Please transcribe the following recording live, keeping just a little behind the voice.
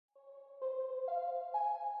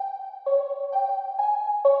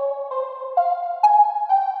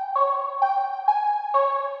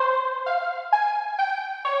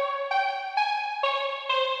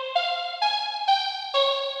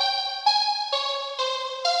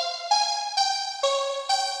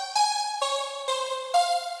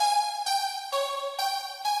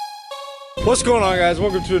What's going on, guys?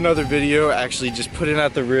 Welcome to another video. Actually just put in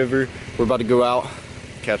at the river. We're about to go out,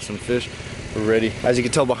 catch some fish. We're ready. As you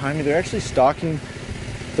can tell behind me, they're actually stocking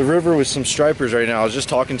the river with some stripers right now. I was just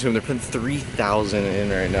talking to them. They're putting 3,000 in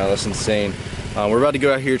right now. That's insane. We're about to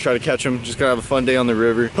go out here, try to catch them. Just gonna have a fun day on the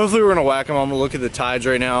river. Hopefully we're gonna whack them. I'm gonna look at the tides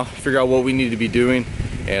right now, figure out what we need to be doing,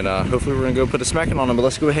 and hopefully we're gonna go put a smacking on them. But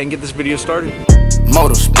let's go ahead and get this video started.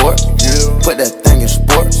 Motorsport, put that thing in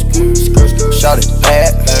sports. Shout it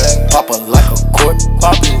bad, pop it like a court.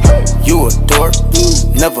 You a dork,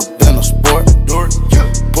 never been a sport.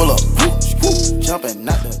 Pull up, jumping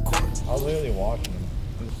out the court. I was literally watching them.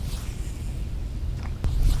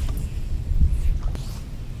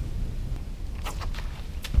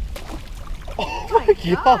 Oh my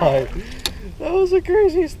god! That was the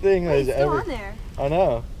craziest thing that has ever. On there. I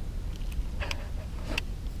know.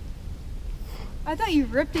 I thought you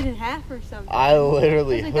ripped it in half or something. I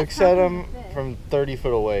literally hook set him from 30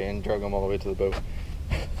 foot away and drug him all the way to the boat.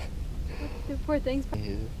 The poor things.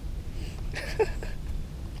 Yeah.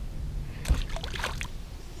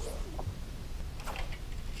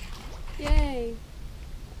 Yay.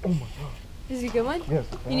 Oh my god. Is it a good one? Yes.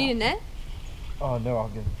 You need a net? Oh no, I'll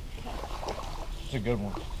get it. It's a good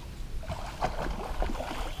one.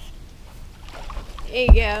 There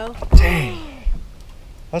you go. Dang.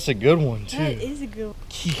 That's a good one too. That is a good one.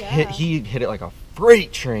 He hit it like a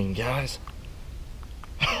freight train, guys.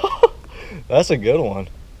 That's a good one.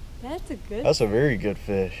 That's a very good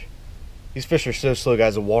fish. These fish are so slow,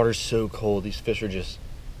 guys. The water's so cold. These fish are just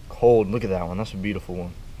cold. Look at that one. That's a beautiful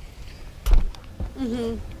one.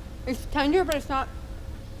 It's tender, but it's not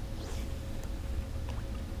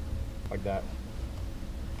like that.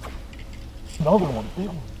 Another one, big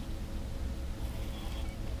one.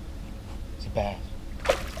 It's a bass.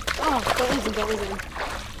 Oh, don't listen.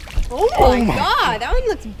 Oh my god, that one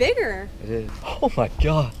looks bigger. It is. Oh my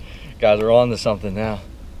god. Guys, we're on to something now.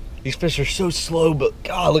 These fish are so slow, but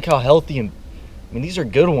god, look how healthy and I mean, these are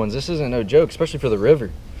good ones. This isn't no joke, especially for the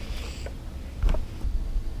river.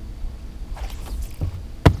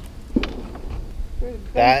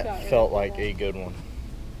 That felt like a good one.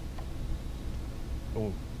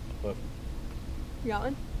 Oh, look. You got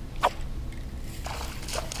one?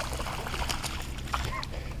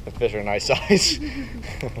 The fish are nice size.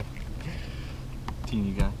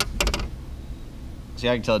 Teeny guy. See,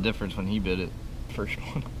 I can tell the difference when he bit it. First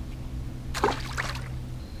one.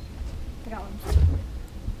 I got one.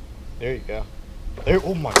 There you go. There.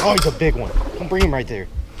 Oh my god, he's a big one. Come bring him right there.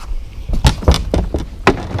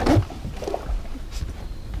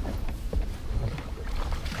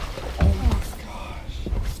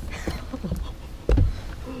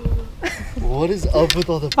 What is up with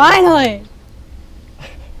all the... Finally!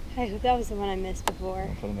 I hope that was the one I missed before.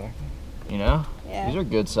 Put them back there. You know? Yeah. These are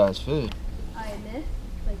good sized fish. I missed?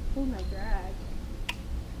 Like, pulled my drag.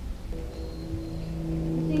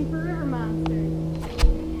 Thing for river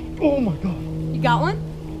monsters. Oh my god. You got one?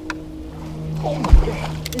 Oh my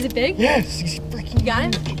god. Is it big? Yes, he's freaking... You got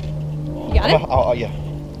him? You got him? Oh, yeah.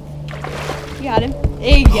 You got him?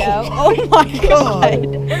 There you go. Oh my god.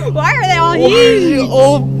 Why are they all huge? Why are they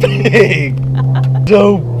all big?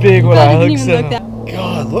 So big when I hook them.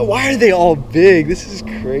 God, look, why are they all big? This is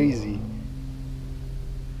crazy.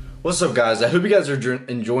 What's up, guys? I hope you guys are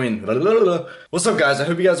enjoying. What's up, guys? I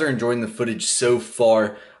hope you guys are enjoying the footage so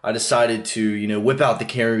far. I decided to, whip out the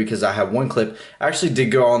camera because I have one clip. I actually did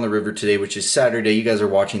go on the river today, which is Saturday. You guys are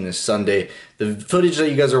watching this Sunday. The footage that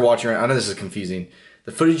you guys are watching, I know this is confusing.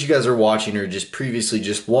 The footage you guys are watching or just previously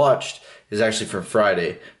just watched is actually from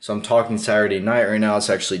Friday. So I'm talking Saturday night right now. It's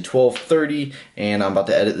actually 12:30 and I'm about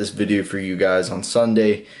to edit this video for you guys on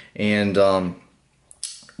Sunday. And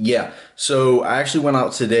yeah, so I actually went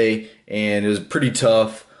out today and it was pretty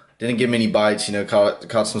tough. Didn't get many bites,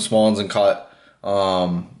 caught some small ones and caught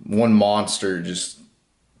one monster, just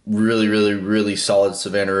really solid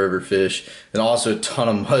Savannah River fish, and also a ton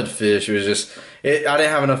of mudfish. It was just, I didn't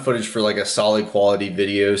have enough footage for like a solid quality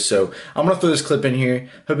video, so I'm gonna throw this clip in here.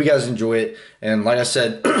 Hope you guys enjoy it, and like I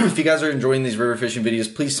said, if you guys are enjoying these river fishing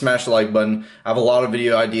videos, please smash the like button. I have a lot of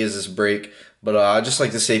video ideas this break, but I'd just like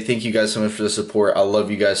to say thank you guys so much for the support. I love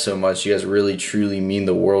you guys so much. You guys really truly mean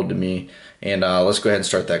the world to me, and let's go ahead and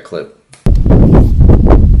start that clip.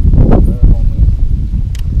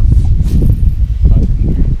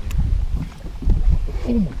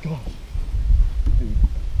 Oh my gosh. Dude.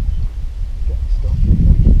 Got stuff.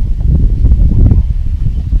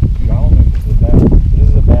 Dude, I don't know if this is a bass. If this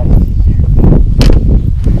is a bass, this is huge.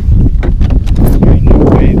 There ain't no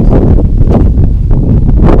way this is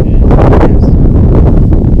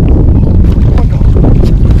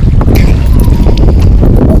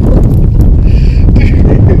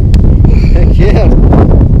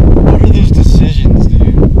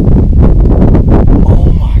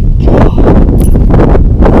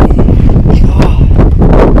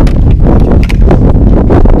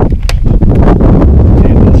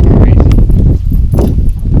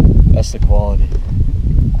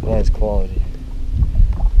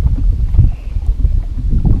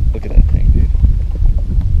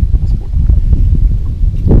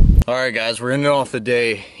All right, guys, we're ending off the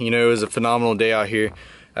day. You know, it was a phenomenal day out here.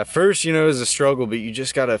 At first, you know, it was a struggle, but you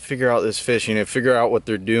just got to figure out this fish, you know, figure out what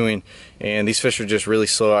they're doing. And these fish are just really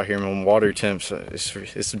slow out here. I mean, water temps,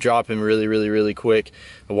 it's dropping really quick.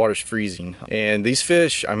 The water's freezing. And these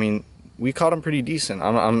fish, I mean, we caught them pretty decent.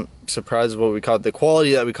 I'm surprised what we caught. The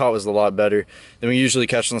quality that we caught was a lot better than we usually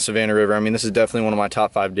catch on the Savannah River. I mean, this is definitely one of my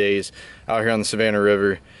top 5 days out here on the Savannah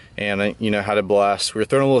River. And I, you know, had a blast. We were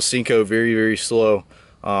throwing a little Cinco very slow.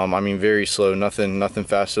 I mean, very slow, nothing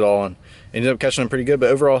fast at all, and ended up catching them pretty good.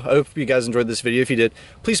 But overall, I hope you guys enjoyed this video. If you did,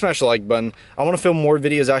 please smash the like button. I want to film more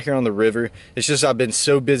videos out here on the river. It's just I've been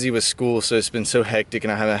so busy with school, so it's been so hectic,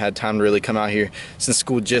 and I haven't had time to really come out here. Since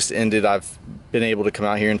school just ended, I've been able to come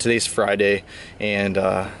out here, and today's Friday, and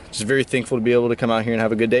just very thankful to be able to come out here and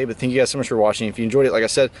have a good day. But thank you guys so much for watching. If you enjoyed it, like I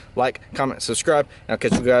said, like, comment, subscribe, and I'll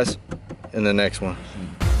catch you guys in the next one.